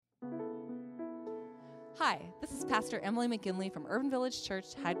Hi, this is Pastor Emily McGinley from Urban Village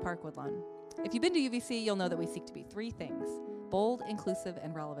Church, Hyde Park, Woodlawn. If you've been to UVC, you'll know that we seek to be three things: bold, inclusive,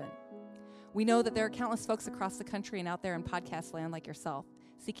 and relevant. We know that there are countless folks across the country and out there in podcast land like yourself,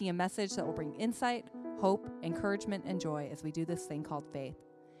 seeking a message that will bring insight, hope, encouragement, and joy as we do this thing called faith.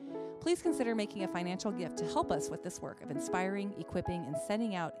 Please consider making a financial gift to help us with this work of inspiring, equipping, and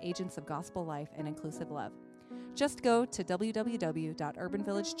sending out agents of gospel life and inclusive love. Just go to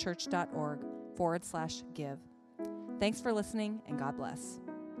www.urbanvillagechurch.org/give. Thanks for listening, and God bless.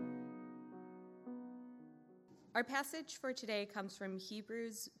 Our passage for today comes from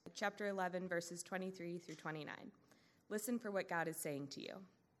Hebrews chapter 11, verses 23 through 29. Listen for what God is saying to you.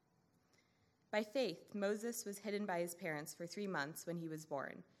 By faith, Moses was hidden by his parents for 3 months when he was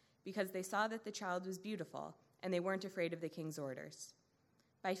born, because they saw that the child was beautiful, and they weren't afraid of the king's orders.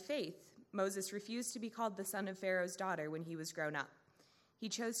 By faith, Moses refused to be called the son of Pharaoh's daughter when he was grown up. He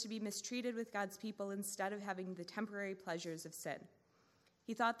chose to be mistreated with God's people instead of having the temporary pleasures of sin.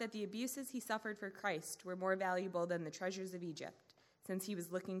 He thought that the abuses he suffered for Christ were more valuable than the treasures of Egypt, since he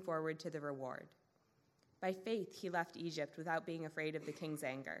was looking forward to the reward. By faith, he left Egypt without being afraid of the king's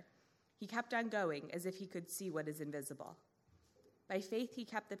anger. He kept on going as if he could see what is invisible. By faith, he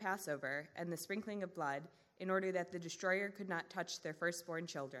kept the Passover and the sprinkling of blood in order that the destroyer could not touch their firstborn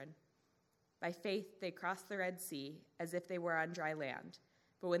children. By faith, they crossed the Red Sea as if they were on dry land,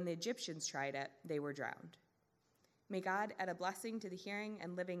 but when the Egyptians tried it, they were drowned. May God add a blessing to the hearing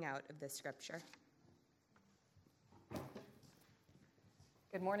and living out of this scripture.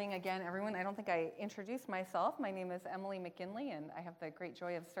 Good morning again, everyone. I don't think I introduced myself. My name is Emily McGinley, and I have the great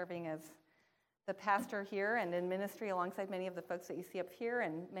joy of serving as the pastor here and in ministry alongside many of the folks that you see up here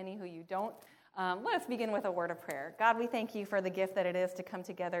and many who you don't. Let us begin with a word of prayer. God, we thank you for the gift that it is to come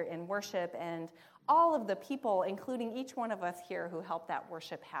together in worship and all of the people, including each one of us here, who help that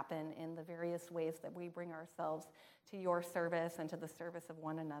worship happen in the various ways that we bring ourselves to your service and to the service of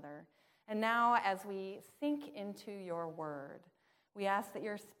one another. And now, as we sink into your word, we ask that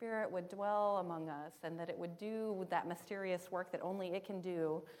your Spirit would dwell among us and that it would do that mysterious work that only it can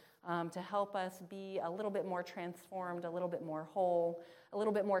do to help us be a little bit more transformed, a little bit more whole, a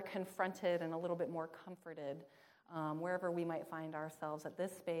little bit more confronted, and a little bit more comforted wherever we might find ourselves at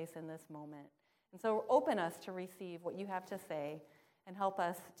this space in this moment. And so open us to receive what you have to say and help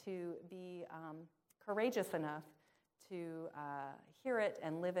us to be courageous enough to hear it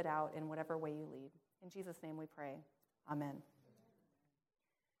and live it out in whatever way you lead. In Jesus' name we pray. Amen.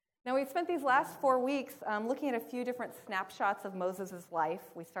 Now, we've spent these last 4 weeks looking at a few different snapshots of Moses'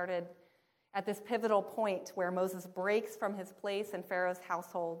 life. We started at this pivotal point where Moses breaks from his place in Pharaoh's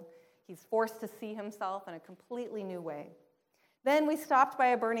household. He's forced to see himself in a completely new way. Then we stopped by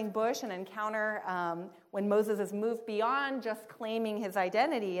a burning bush, an encounter when Moses is moved beyond just claiming his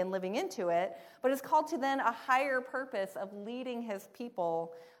identity and living into it, but is called to then a higher purpose of leading his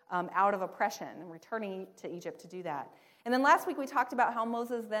people out of oppression and returning to Egypt to do that. And then last week we talked about how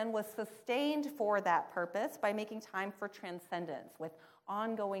Moses then was sustained for that purpose by making time for transcendence with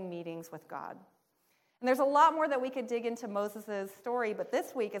ongoing meetings with God. And there's a lot more that we could dig into Moses' story, but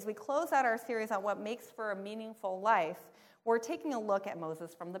this week, as we close out our series on what makes for a meaningful life, we're taking a look at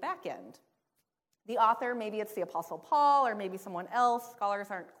Moses from the back end. The author, maybe it's the Apostle Paul or maybe someone else,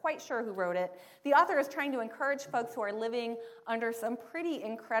 scholars aren't quite sure who wrote it. The author is trying to encourage folks who are living under some pretty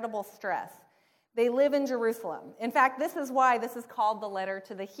incredible stress. They live in Jerusalem. In fact, this is why this is called the letter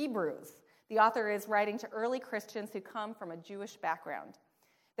to the Hebrews. The author is writing to early Christians who come from a Jewish background.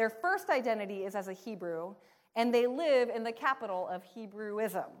 Their first identity is as a Hebrew, and they live in the capital of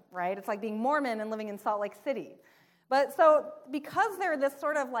Hebrewism, right? It's like being Mormon and living in Salt Lake City. But so because they're this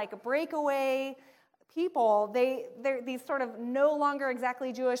sort of like breakaway people, they're these sort of no longer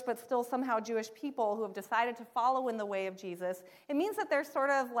exactly Jewish, but still somehow Jewish people who have decided to follow in the way of Jesus, it means that they're sort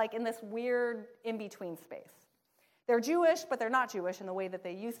of like in this weird in-between space. They're Jewish, but they're not Jewish in the way that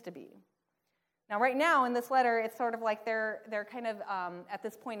they used to be. Now, right now in this letter, it's sort of like they're kind of, at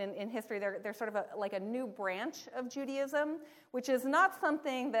this point in history, they're sort of like a new branch of Judaism, which is not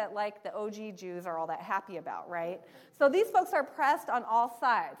something that like the OG Jews are all that happy about, right? So these folks are pressed on all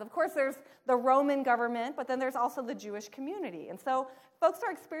sides. Of course, there's the Roman government, but then there's also the Jewish community. And so folks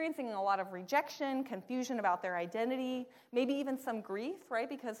are experiencing a lot of rejection, confusion about their identity, maybe even some grief, right?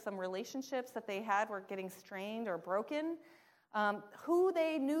 Because some relationships that they had were getting strained or broken. Who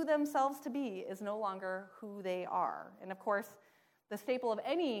they knew themselves to be is no longer who they are. And of course, the staple of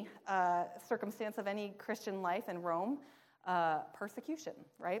any circumstance of any Christian life in Rome, persecution,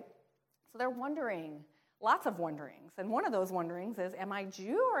 right? So they're wondering, lots of wonderings. And one of those wonderings is, am I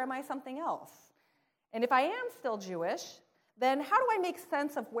Jew or am I something else? And if I am still Jewish, then how do I make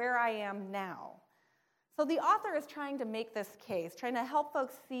sense of where I am now? So the author is trying to make this case, trying to help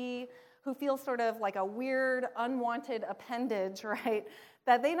folks see who feel sort of like a weird, unwanted appendage, right?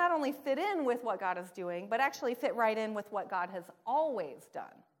 That they not only fit in with what God is doing, but actually fit right in with what God has always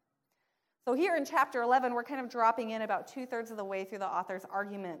done. So here in chapter 11, we're kind of dropping in about 2/3 of the way through the author's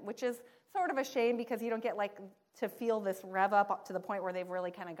argument, which is sort of a shame because you don't get to feel this rev up to the point where they've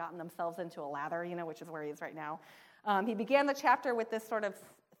really kind of gotten themselves into a lather, which is where he is right now. He began the chapter with this sort of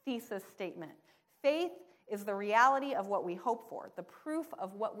thesis statement. Faith is the reality of what we hope for, the proof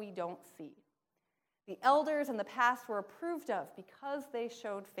of what we don't see. The elders in the past were approved of because they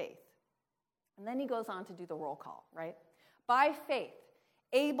showed faith. And then he goes on to do the roll call, right? By faith,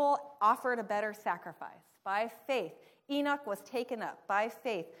 Abel offered a better sacrifice. By faith, Enoch was taken up. By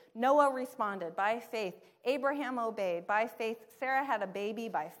faith, Noah responded. By faith, Abraham obeyed. By faith, Sarah had a baby.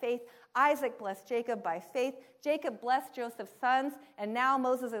 By faith, Isaac blessed Jacob. By faith, Jacob blessed Joseph's sons. And now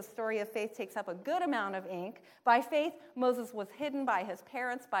Moses' story of faith takes up a good amount of ink. By faith, Moses was hidden by his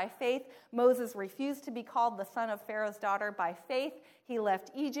parents. By faith, Moses refused to be called the son of Pharaoh's daughter. By faith, he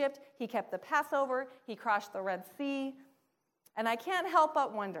left Egypt. He kept the Passover. He crossed the Red Sea. And I can't help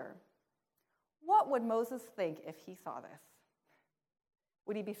but wonder, what would Moses think if he saw this?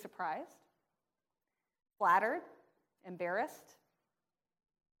 Would he be surprised? Flattered? Embarrassed?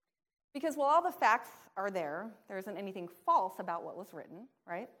 Because while all the facts are there isn't anything false about what was written,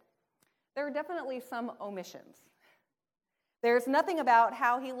 right? There are definitely some omissions. There's nothing about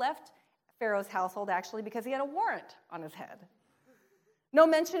how he left Pharaoh's household, actually, because he had a warrant on his head. No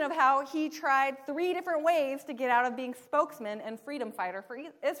mention of how he tried 3 different ways to get out of being spokesman and freedom fighter for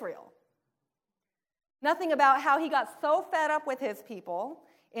Israel. Nothing about how he got so fed up with his people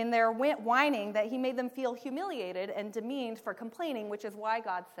in their whining that he made them feel humiliated and demeaned for complaining, which is why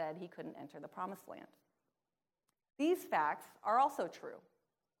God said he couldn't enter the promised land. These facts are also true.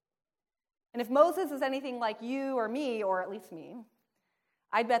 And if Moses is anything like you or me, or at least me,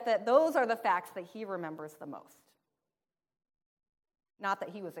 I'd bet that those are the facts that he remembers the most. Not that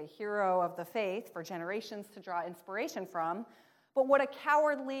he was a hero of the faith for generations to draw inspiration from, but what a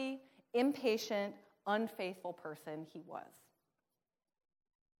cowardly, impatient, unfaithful person he was.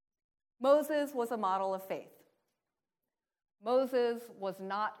 Moses was a model of faith. Moses was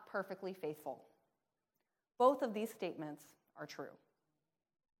not perfectly faithful. Both of these statements are true.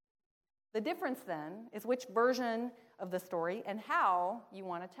 The difference then is which version of the story and how you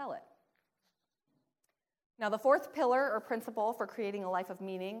want to tell it. Now, the fourth pillar or principle for creating a life of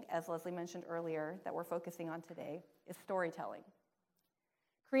meaning, as Leslie mentioned earlier, that we're focusing on today, is storytelling.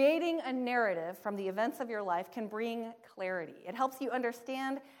 Creating a narrative from the events of your life can bring clarity. It helps you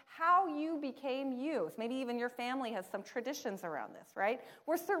understand how you became you. So maybe even your family has some traditions around this, right?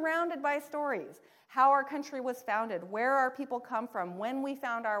 We're surrounded by stories. How our country was founded, where our people come from, when we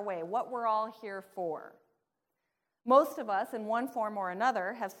found our way, what we're all here for. Most of us, in one form or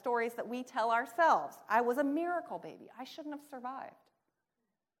another, have stories that we tell ourselves. I was a miracle baby. I shouldn't have survived.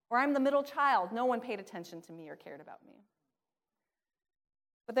 Or I'm the middle child. No one paid attention to me or cared about me.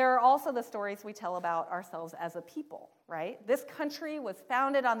 But there are also the stories we tell about ourselves as a people, right? This country was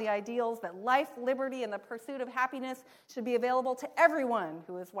founded on the ideals that life, liberty, and the pursuit of happiness should be available to everyone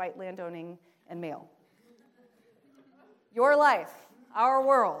who is white, landowning, and male. Your life, our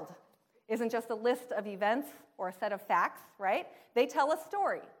world, isn't just a list of events or a set of facts, right? They tell a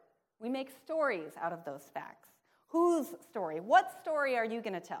story. We make stories out of those facts. Whose story? What story are you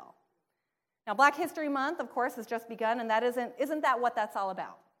going to tell? Now, Black History Month, of course, has just begun, and isn't that what that's all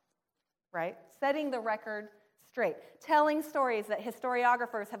about, right? Setting the record straight, telling stories that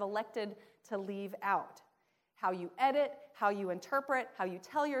historiographers have elected to leave out. How you edit, how you interpret, how you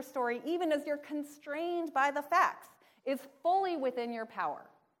tell your story, even as you're constrained by the facts, is fully within your power.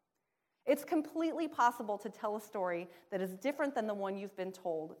 It's completely possible to tell a story that is different than the one you've been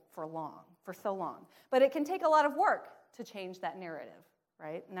told for so long. But it can take a lot of work to change that narrative,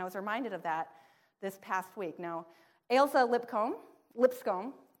 right? And I was reminded of that this past week. Now, Ailsa Lipscomb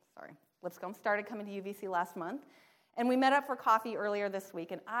started coming to UVC last month, and we met up for coffee earlier this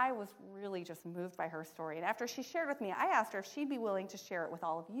week, and I was really just moved by her story. And after she shared with me, I asked her if she'd be willing to share it with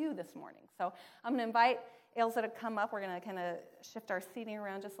all of you this morning. So I'm going to invite Ailsa to come up. We're going to kind of shift our seating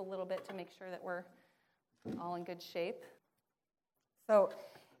around just a little bit to make sure that we're all in good shape. So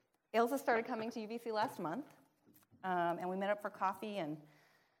Ailsa started coming to UVC last month, and we met up for coffee, and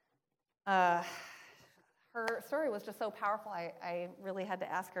her story was just so powerful, I really had to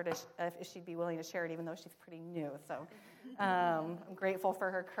ask her if she'd be willing to share it, even though she's pretty new. So I'm grateful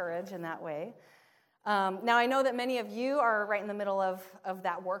for her courage in that way. Now, I know that many of you are right in the middle of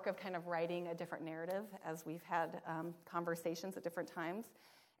that work of kind of writing a different narrative, as we've had conversations at different times.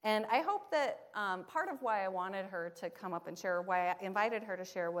 And I hope that part of why I wanted her to come up and share, why I invited her to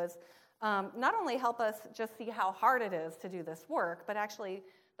share, was not only help us just see how hard it is to do this work, but actually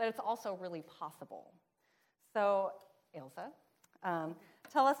that it's also really possible. So, Ilse,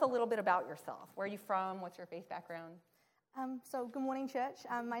 tell us a little bit about yourself. Where are you from? What's your faith background? So good morning, church.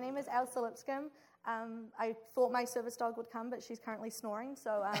 My name is Ilse Lipscomb. I thought my service dog would come, but she's currently snoring.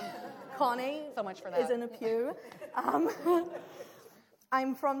 So Connie so much for that. is in a pew.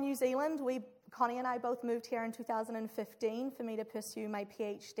 I'm from New Zealand. Connie and I both moved here in 2015 for me to pursue my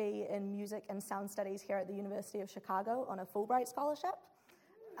PhD in music and sound studies here at the University of Chicago on a Fulbright scholarship.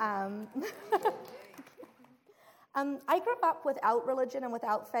 I grew up without religion and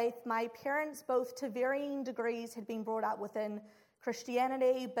without faith. My parents, both to varying degrees, had been brought up within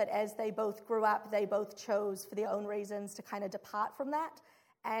Christianity, but as they both grew up, they both chose, for their own reasons, to kind of depart from that,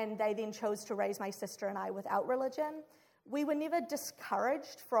 and they then chose to raise my sister and I without religion. We were never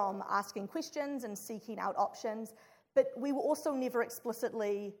discouraged from asking questions and seeking out options, but we were also never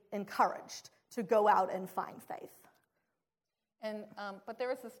explicitly encouraged to go out and find faith. And but there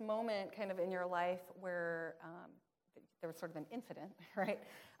was this moment kind of in your life where there was sort of an incident, right,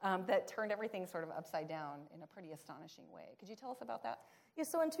 that turned everything sort of upside down in a pretty astonishing way. Could you tell us about that? Yeah,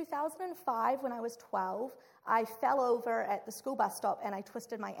 so in 2005, when I was 12, I fell over at the school bus stop and I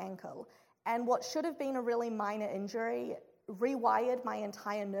twisted my ankle. And what should have been a really minor injury rewired my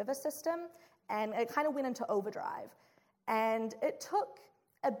entire nervous system, and it kind of went into overdrive. And it took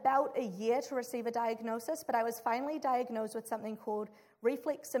about a year to receive a diagnosis, but I was finally diagnosed with something called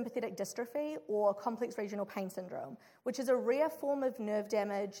reflex sympathetic dystrophy, or complex regional pain syndrome, which is a rare form of nerve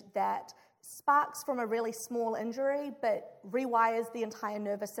damage that sparks from a really small injury but rewires the entire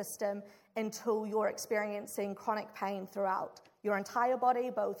nervous system until you're experiencing chronic pain throughout your entire body,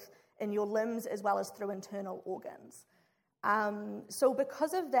 both in your limbs as well as through internal organs. So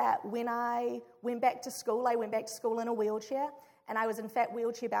because of that, when I went back to school in a wheelchair, and I was in fact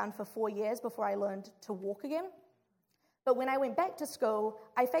wheelchair bound for 4 years before I learned to walk again. But when I went back to school,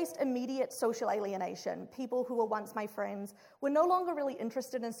 I faced immediate social alienation. People who were once my friends were no longer really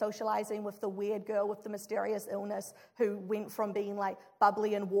interested in socializing with the weird girl with the mysterious illness who went from being like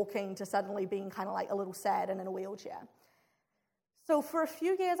bubbly and walking to suddenly being kind of like a little sad and in a wheelchair. So for a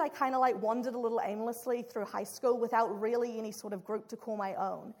few years, I kind of like wandered a little aimlessly through high school without really any sort of group to call my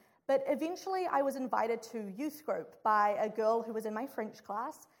own. But eventually I was invited to youth group by a girl who was in my French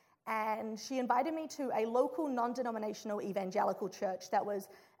class, and she invited me to a local non-denominational evangelical church that was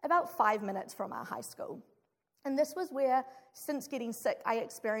about 5 minutes from our high school. And this was where, since getting sick, I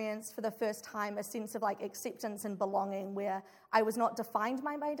experienced for the first time a sense of like acceptance and belonging, where I was not defined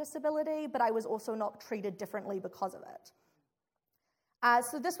by my disability, but I was also not treated differently because of it.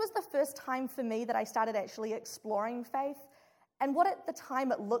 So this was the first time for me that I started actually exploring faith. And what at the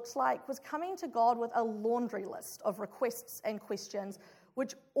time it looked like was coming to God with a laundry list of requests and questions,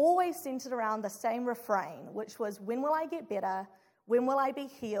 which always centered around the same refrain, which was, when will I get better? When will I be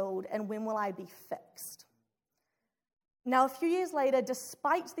healed? And when will I be fixed? Now, a few years later,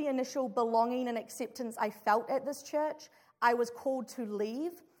 despite the initial belonging and acceptance I felt at this church, I was called to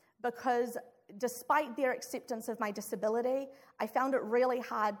leave because despite their acceptance of my disability, I found it really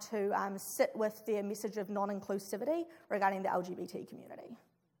hard to sit with their message of non-inclusivity regarding the LGBT community.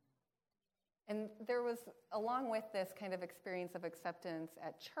 And there was, along with this kind of experience of acceptance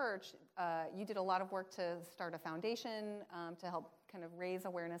at church, you did a lot of work to start a foundation to help kind of raise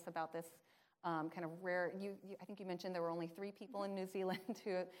awareness about this kind of rare, I think you mentioned there were only 3 people in New Zealand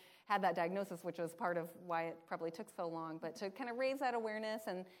who had that diagnosis, which was part of why it probably took so long, but to kind of raise that awareness,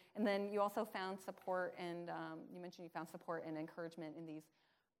 and then you also found support, and you mentioned you found support and encouragement in these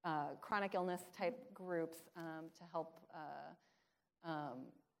chronic illness type groups to help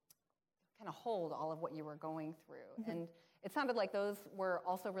kind of hold all of what you were going through. Mm-hmm. And it sounded like those were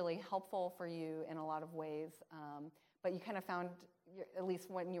also really helpful for you in a lot of ways, but you kind of found, at least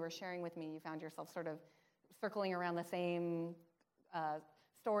when you were sharing with me, you found yourself sort of circling around the same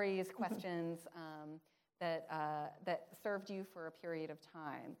stories, questions that served you for a period of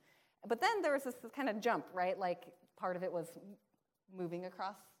time. But then there was this kind of jump, right? Like part of it was moving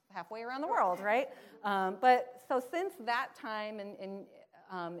across halfway around the world, right? But so since that time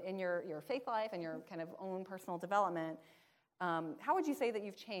in your faith life and your kind of own personal development, how would you say that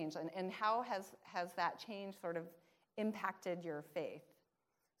you've changed, and how has that change sort of impacted your faith?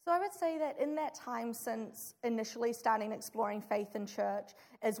 So I would say that in that time since initially starting exploring faith in church,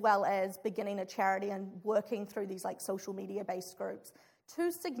 as well as beginning a charity and working through these like social media-based groups, 2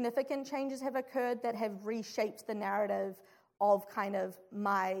 significant changes have occurred that have reshaped the narrative of kind of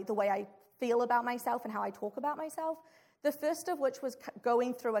the way I feel about myself and how I talk about myself. The first of which was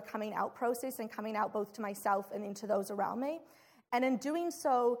going through a coming out process and coming out both to myself and then to those around me. And in doing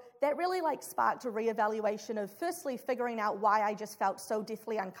so, that really sparked a reevaluation of firstly figuring out why I just felt so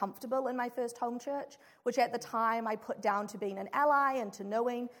deathly uncomfortable in my first home church, which at the time I put down to being an ally and to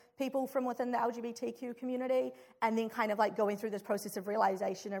knowing people from within the LGBTQ community, and then kind of going through this process of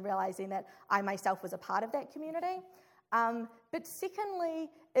realization and realizing that I myself was a part of that community. But secondly,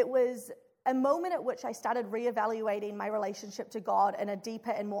 it was a moment at which I started reevaluating my relationship to God in a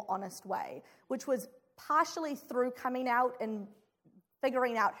deeper and more honest way, which was partially through coming out and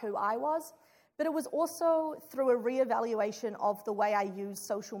figuring out who I was, but it was also through a reevaluation of the way I used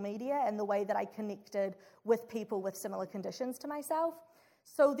social media and the way that I connected with people with similar conditions to myself.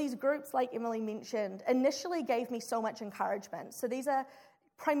 So these groups, like Emily mentioned, initially gave me so much encouragement. So these are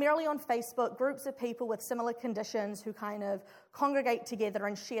primarily on Facebook, groups of people with similar conditions who kind of congregate together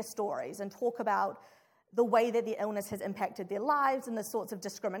and share stories and talk about the way that the illness has impacted their lives and the sorts of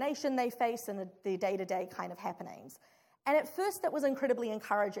discrimination they face and the day-to-day kind of happenings. And at first, that was incredibly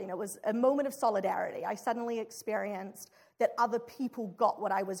encouraging. It was a moment of solidarity. I suddenly experienced that other people got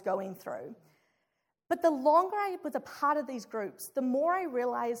what I was going through. But the longer I was a part of these groups, the more I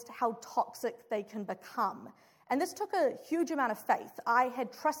realized how toxic they can become. And this took a huge amount of faith. I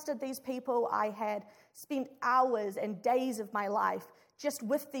had trusted these people. I had spent hours and days of my life just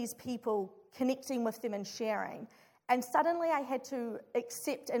with these people, connecting with them and sharing. And suddenly I had to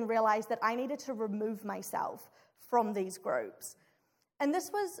accept and realize that I needed to remove myself from these groups. And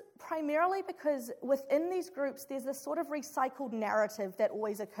this was primarily because within these groups, there's this sort of recycled narrative that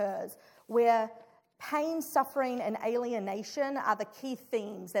always occurs where pain, suffering, and alienation are the key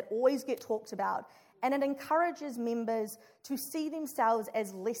themes that always get talked about. And it encourages members to see themselves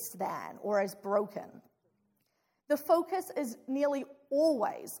as less than or as broken. The focus is nearly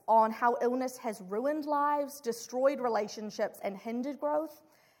always on how illness has ruined lives, destroyed relationships, and hindered growth.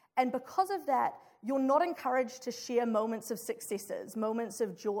 And because of that, you're not encouraged to share moments of successes, moments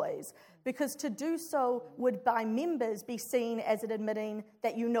of joys, because to do so would, by members, be seen as it admitting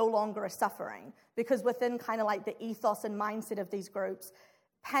that you no longer are suffering. Because within kind of the ethos and mindset of these groups,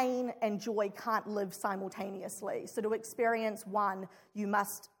 pain and joy can't live simultaneously. So to experience one, you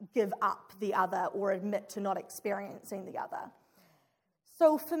must give up the other or admit to not experiencing the other.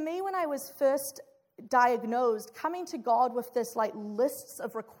 So for me, when I was first diagnosed, coming to God with this lists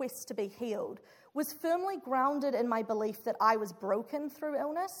of requests to be healed was firmly grounded in my belief that I was broken through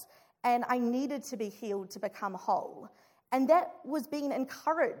illness and I needed to be healed to become whole. And that was being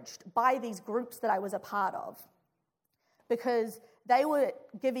encouraged by these groups that I was a part of, because they were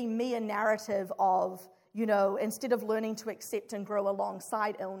giving me a narrative of, instead of learning to accept and grow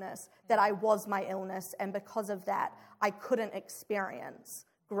alongside illness, that I was my illness, and because of that, I couldn't experience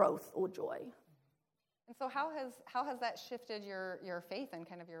growth or joy. And so how has that shifted your faith and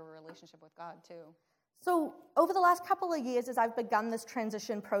kind of your relationship with God too? So over the last couple of years, as I've begun this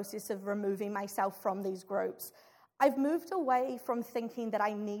transition process of removing myself from these groups, I've moved away from thinking that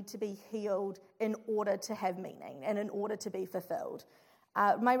I need to be healed in order to have meaning and in order to be fulfilled.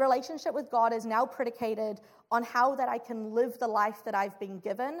 My relationship with God is now predicated on how that I can live the life that I've been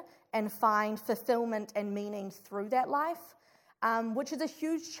given and find fulfillment and meaning through that life, which is a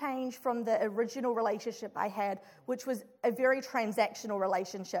huge change from the original relationship I had, which was a very transactional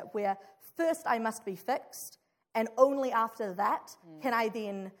relationship where first I must be fixed, and only after that can I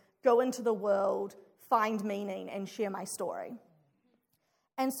then go into the world, find meaning, and share my story.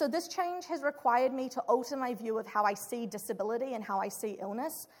 And so this change has required me to alter my view of how I see disability and how I see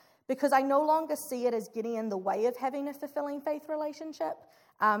illness, because I no longer see it as getting in the way of having a fulfilling faith relationship.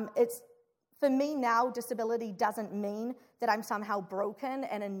 For me now, disability doesn't mean that I'm somehow broken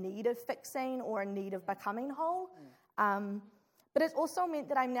and in need of fixing or in need of becoming whole. But it's also meant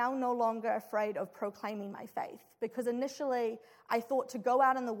that I'm now no longer afraid of proclaiming my faith, because initially I thought to go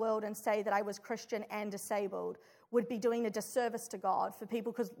out in the world and say that I was Christian and disabled would be doing a disservice to God, for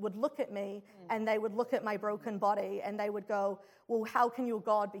people would look at me and they would look at my broken body and they would go, well, how can your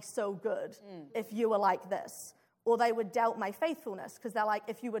God be so good if you were like this? Or they would doubt my faithfulness, because they're like,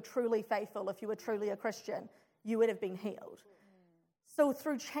 if you were truly faithful, if you were truly a Christian, you would have been healed. So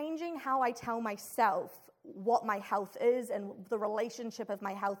through changing how I tell myself what my health is and the relationship of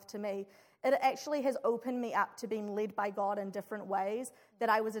my health to me, it actually has opened me up to being led by God in different ways that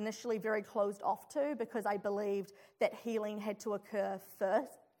I was initially very closed off to, because I believed that healing had to occur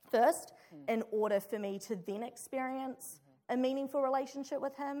first in order for me to then experience a meaningful relationship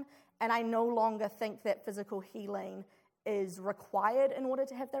with Him. And I no longer think that physical healing is required in order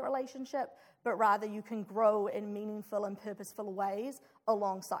to have that relationship, but rather you can grow in meaningful and purposeful ways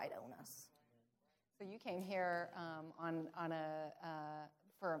alongside illness. So you came here on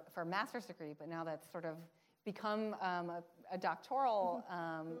for a master's degree, but now that's sort of become a doctoral,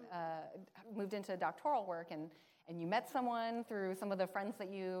 moved into doctoral work, and you met someone through some of the friends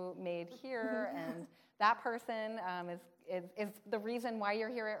that you made here, and that person is the reason why you're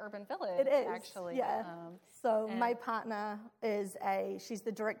here at Urban Village. It is, actually. yeah. So my partner she's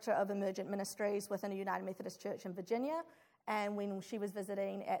the director of Emergent Ministries within a United Methodist Church in Virginia. And when she was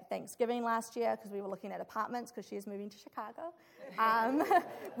visiting at Thanksgiving last year, because we were looking at apartments, because she is moving to Chicago,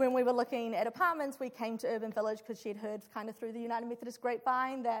 when we were looking at apartments, we came to Urban Village because she had heard kind of through the United Methodist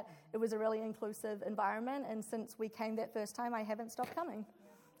grapevine that it was a really inclusive environment. And since we came that first time, I haven't stopped coming.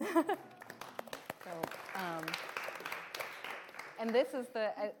 And this is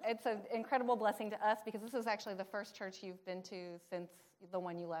it's an incredible blessing to us because this is actually the first church you've been to since the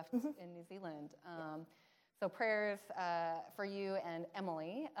one you left in New Zealand. So prayers for you and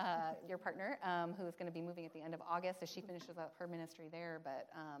Emily, your partner, who is going to be moving at the end of August as she finishes up her ministry there. But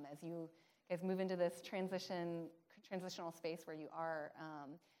as you guys move into this transitional space where you are,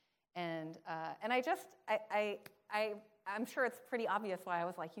 and I'm sure it's pretty obvious why I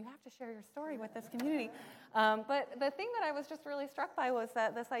was like, you have to share your story with this community. But the thing that I was just really struck by was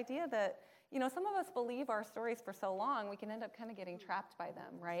that this idea that, some of us believe our stories for so long, we can end up kind of getting trapped by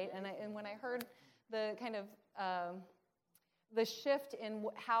them, right? And when I heard the kind of the shift in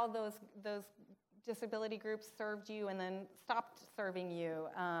how those disability groups served you and then stopped serving you,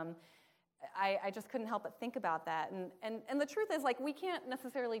 I just couldn't help but think about that. And the truth is, like, we can't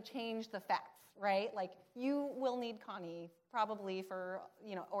necessarily change the facts, right? Like, you will need Connie probably for,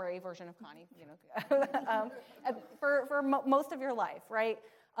 or a version of Connie, for most of your life, right?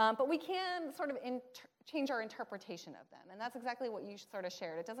 But we can sort of change our interpretation of them, and that's exactly what you sort of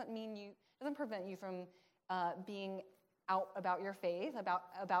shared. It doesn't prevent you from being out about your faith,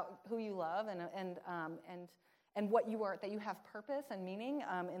 about who you love, and what you are, that you have purpose and meaning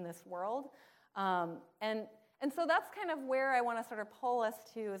in this world, and so that's kind of where I want to sort of pull us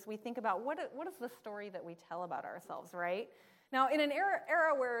to as we think about what is the story that we tell about ourselves, right? Now, in an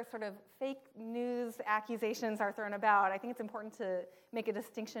era where sort of fake news accusations are thrown about, I think it's important to make a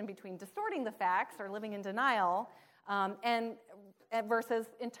distinction between distorting the facts or living in denial and versus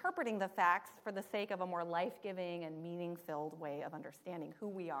interpreting the facts for the sake of a more life-giving and meaning-filled way of understanding who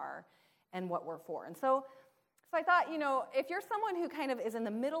we are and what we're for. And so I thought, if you're someone who kind of is in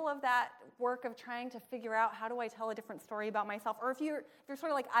the middle of that work of trying to figure out how do I tell a different story about myself, or if you're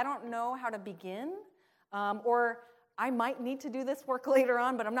sort of like, I don't know how to begin, or I might need to do this work later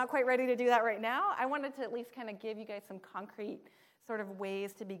on, but I'm not quite ready to do that right now, I wanted to at least kind of give you guys some concrete sort of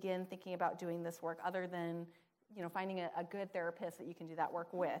ways to begin thinking about doing this work other than finding a good therapist that you can do that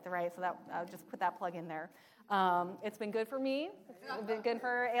work with, right? So that I'll just put that plug in there. It's been good for me. It's been good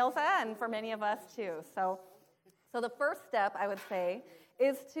for Ailsa and for many of us too. So the first step, I would say,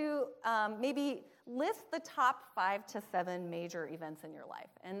 is to maybe list the top 5 to 7 major events in your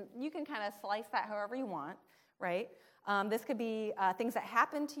life. And you can kind of slice that however you want, right? This could be things that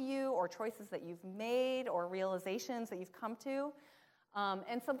happened to you or choices that you've made or realizations that you've come to.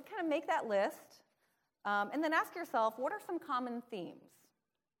 And so kind of make that list. And then ask yourself, what are some common themes?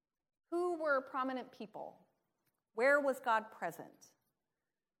 Who were prominent people? Where was God present?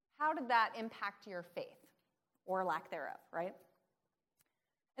 How did that impact your faith or lack thereof, right?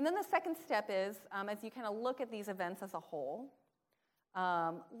 And then the second step is, as you kind of look at these events as a whole,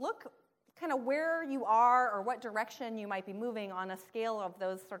 look kind of where you are or what direction you might be moving on a scale of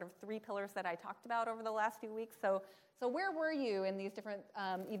those sort of 3 pillars that I talked about over the last few weeks. So where were you in these different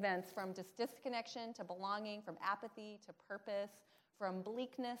events, from disconnection to belonging, from apathy to purpose, from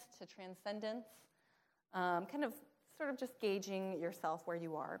bleakness to transcendence, kind of sort of just gauging yourself where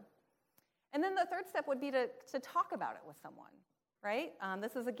you are. And then the third step would be to talk about it with someone, right?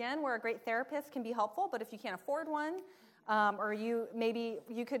 This is, again, where a great therapist can be helpful, but if you can't afford one, or you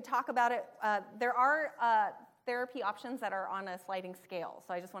could talk about it. There are therapy options that are on a sliding scale,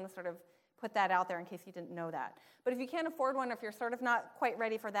 so I just want to sort of put that out there in case you didn't know that. But if you can't afford one, if you're sort of not quite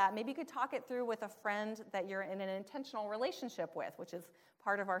ready for that, maybe you could talk it through with a friend that you're in an intentional relationship with, which is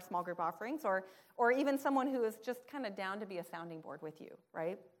part of our small group offerings, or even someone who is just kind of down to be a sounding board with you,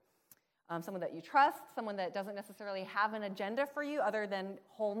 right? Someone that you trust, someone that doesn't necessarily have an agenda for you other than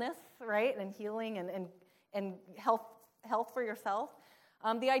wholeness, right, and healing and health for yourself.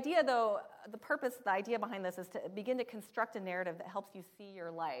 The idea, though, the idea behind this is to begin to construct a narrative that helps you see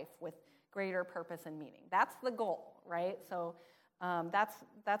your life with greater purpose and meaning. That's the goal, right? So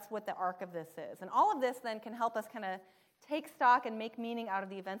that's what the arc of this is. And all of this then can help us kind of take stock and make meaning out of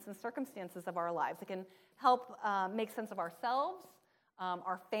the events and circumstances of our lives. It can help make sense of ourselves,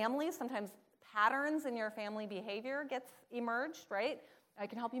 our families. Sometimes patterns in your family behavior gets emerged, right? I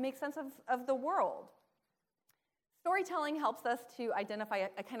can help you make sense of the world. Storytelling helps us to identify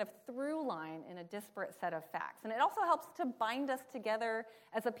a kind of through line in a disparate set of facts. And it also helps to bind us together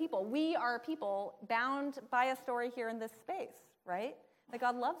as a people. We are a people bound by a story here in this space, right? That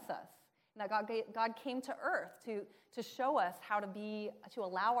God loves us. And that God came to earth to show us how to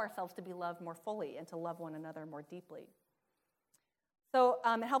allow ourselves to be loved more fully and to love one another more deeply. So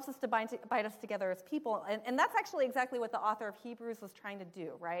it helps us to bind us together as people. And that's actually exactly what the author of Hebrews was trying to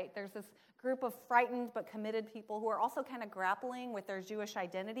do, right? There's this group of frightened but committed people who are also kind of grappling with their Jewish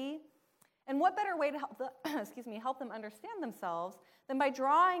identity. And what better way to help them understand themselves than by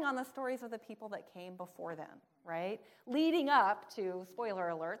drawing on the stories of the people that came before them, right? Leading up to, spoiler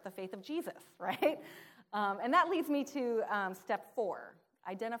alert, the faith of Jesus, right? And that leads me to step 4,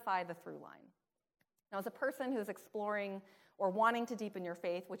 identify the through line. Now, as a person who's exploring or wanting to deepen your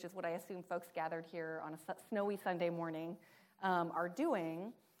faith, which is what I assume folks gathered here on a snowy Sunday morning are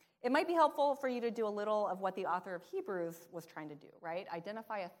doing, it might be helpful for you to do a little of what the author of Hebrews was trying to do, right?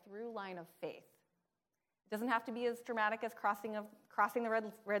 Identify a through line of faith. It doesn't have to be as dramatic as crossing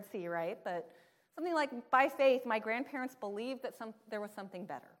the Red Sea, right? But something like, by faith, my grandparents believed that there was something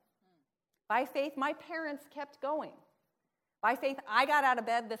better. By faith, my parents kept going. By faith, I got out of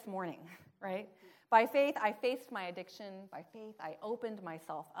bed this morning, right? By faith, I faced my addiction. By faith, I opened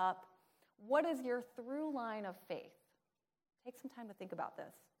myself up. What is your through line of faith? Take some time to think about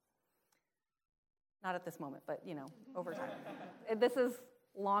this. Not at this moment, but, over time. This is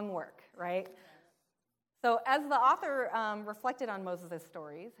long work, right? So as the author reflected on Moses'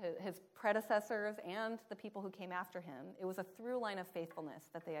 stories, his predecessors and the people who came after him, it was a through line of faithfulness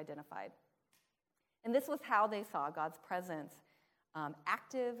that they identified. And this was how they saw God's presence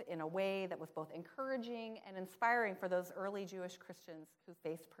active in a way that was both encouraging and inspiring for those early Jewish Christians who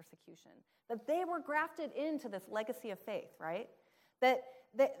faced persecution. That they were grafted into this legacy of faith, right?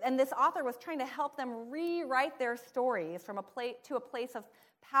 And this author was trying to help them rewrite their stories to a place of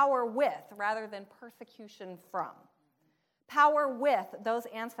power with rather than persecution from. Power with those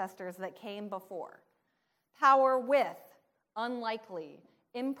ancestors that came before. Power with unlikely,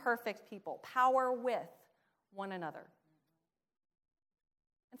 imperfect people. Power with one another.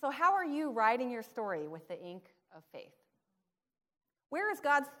 And so how are you writing your story with the ink of faith? Where is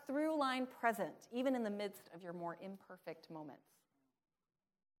God's through line present, even in the midst of your more imperfect moments?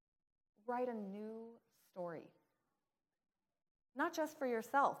 Write a new story. Not just for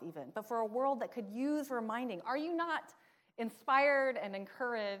yourself, even, but for a world that could use reminding. Are you not inspired and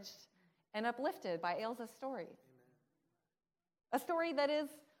encouraged and uplifted by Ailsa's story? A story that is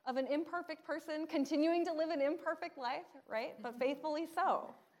of an imperfect person continuing to live an imperfect life, right? But faithfully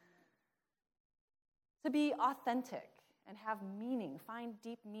so. To be authentic and have meaning, find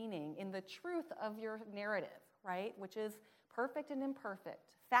deep meaning in the truth of your narrative, right? Which is perfect and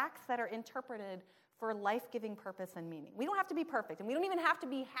imperfect. Facts that are interpreted for life-giving purpose and meaning. We don't have to be perfect, and we don't even have to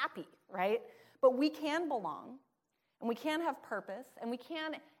be happy, right? But we can belong, and we can have purpose, and we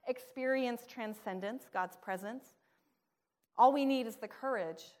can experience transcendence, God's presence. All we need is the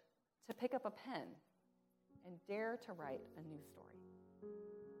courage to pick up a pen and dare to write a new story.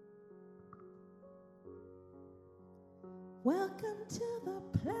 Welcome to the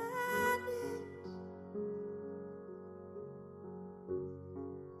planet.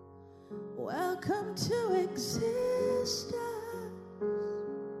 Welcome to existence.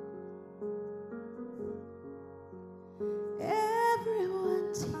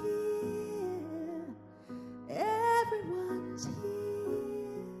 Everyone's here. Everyone's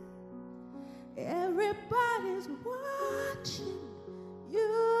here. Everybody's watching you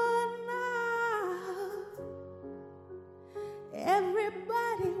now.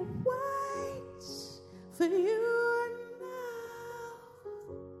 Everybody waits for you now.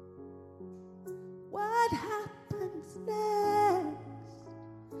 What happens next?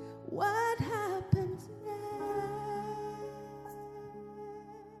 What happens next?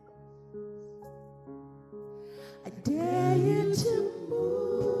 I dare you to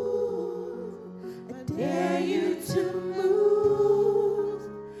move. I dare you to move.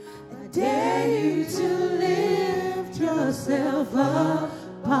 I dare you to lift yourself up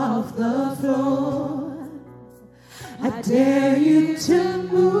off the floor. I dare you to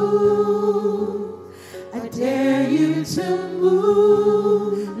move. I dare you to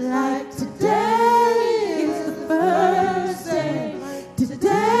move like today is the first day.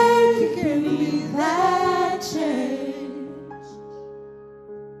 Today can be that change.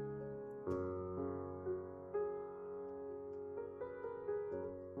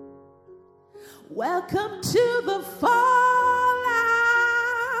 Welcome to the fallout.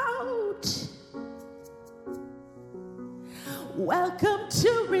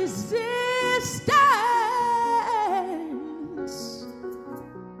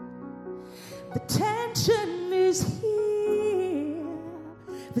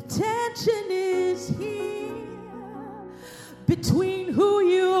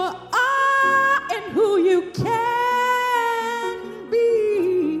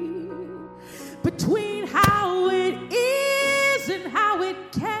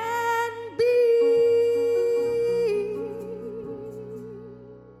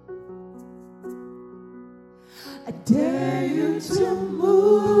 I dare you to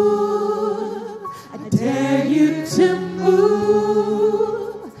move. I dare you to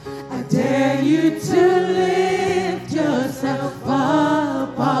move. I dare you to lift yourself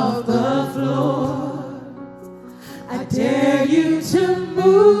up off the floor. I dare you to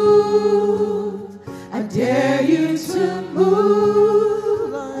move. I dare you to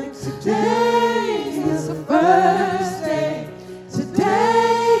move. Like today is the first day.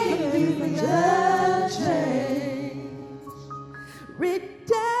 Today you just change. Redemption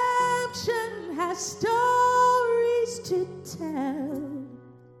has stories to tell.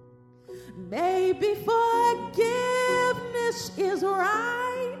 Maybe forgiveness is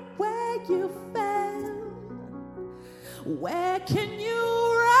right where you fell. Where can you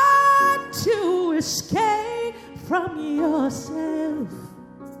run to escape from yourself?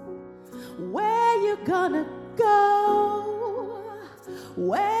 Where you gonna go?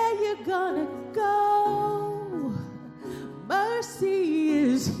 Where you gonna go? Mercy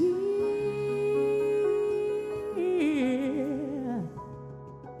is here.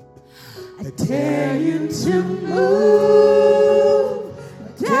 I dare you to move. I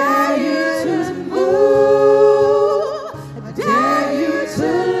dare you to move. I dare you to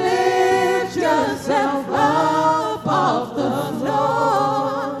lift yourself up off the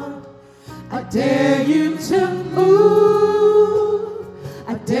floor. I dare you to move.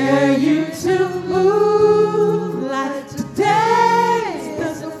 I dare you to move. Like today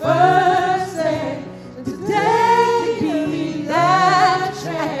is the first day. Today be that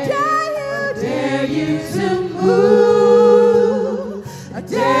change. I dare you to move. I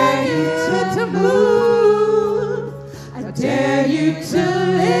dare you to move. I dare you to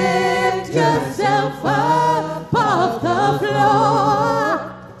lift yourself up off the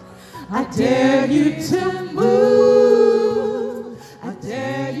floor. I dare you to move. I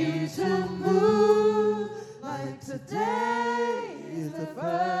dare you to move. Like today is the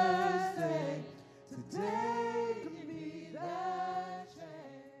first day. Today